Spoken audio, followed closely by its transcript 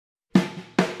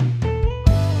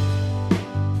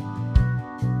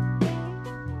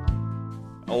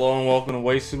Hello and welcome to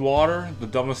Wasted Water, the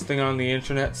dumbest thing on the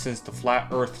internet since the Flat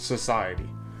Earth Society.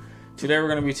 Today we're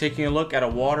going to be taking a look at a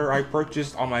water I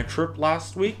purchased on my trip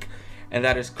last week, and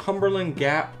that is Cumberland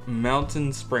Gap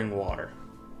Mountain Spring Water.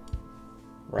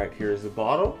 Right here is the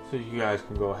bottle, so you guys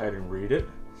can go ahead and read it.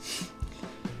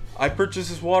 I purchased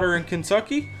this water in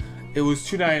Kentucky. It was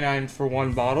 $2.99 for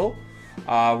one bottle.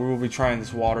 We will be trying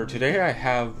this water today. I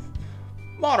have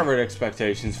moderate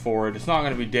expectations for it. It's not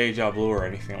going to be Deja Blue or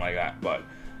anything like that, but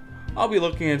I'll be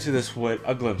looking into this with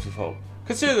a glimpse of hope.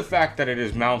 Consider the fact that it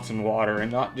is mountain water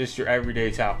and not just your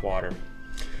everyday tap water.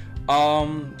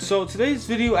 So today's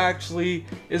video actually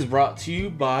is brought to you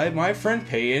by my friend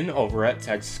Peyton over at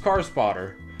Texas Car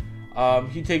Spotter.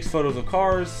 He takes photos of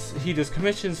cars, he does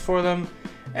commissions for them,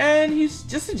 and he's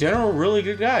just a general really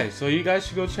good guy. So you guys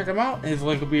should go check him out. His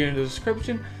link will be in the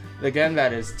description. Again,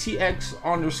 that is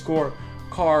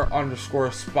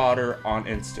TX_car_spotter on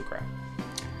Instagram.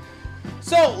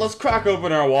 So let's crack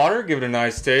open our water, give it a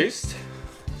nice taste.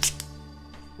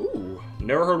 Ooh,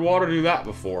 never heard water do that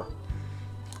before.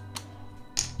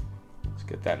 Let's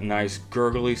get that nice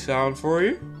gurgly sound for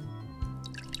you.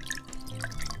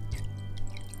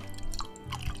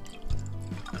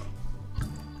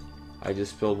 I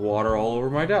just spilled water all over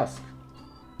my desk.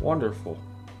 Wonderful.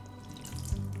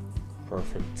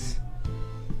 Perfect.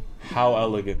 How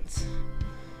elegant.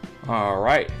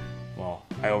 Alright. Well,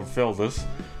 I overfilled this,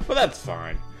 but that's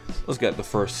fine. Let's get the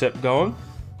first sip going.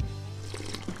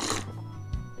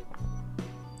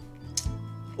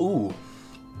 Ooh.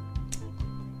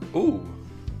 Ooh.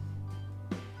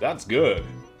 That's good.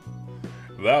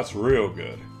 That's real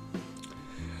good.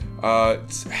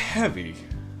 It's heavy.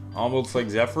 Almost like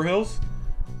Zephyr Hills,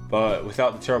 but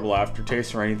without the terrible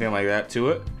aftertaste or anything like that to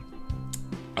it.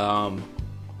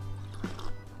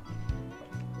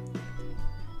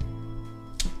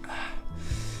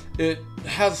 It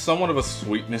has somewhat of a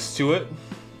sweetness to it.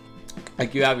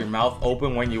 Like you have your mouth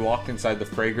open when you walk inside the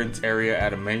fragrance area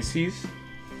at a Macy's.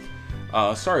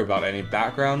 Sorry about any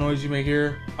background noise you may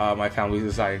hear. My family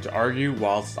decided to argue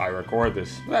whilst I record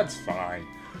this. That's fine.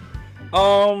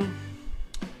 I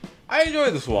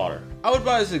enjoy this water. I would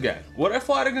buy this again. Would I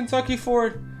fly to Kentucky for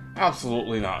it?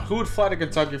 Absolutely not. Who would fly to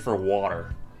Kentucky for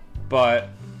water? But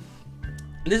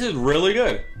this is really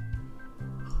good.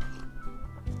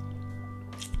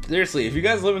 Seriously, if you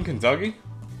guys live in Kentucky,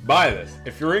 buy this.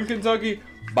 If you're in Kentucky,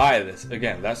 buy this.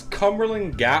 Again, that's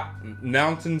Cumberland Gap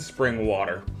Mountain Spring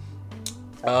Water.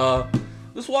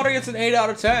 This water gets an 8 out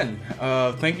of 10.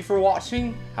 Thank you for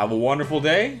watching. Have a wonderful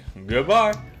day.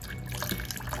 Goodbye.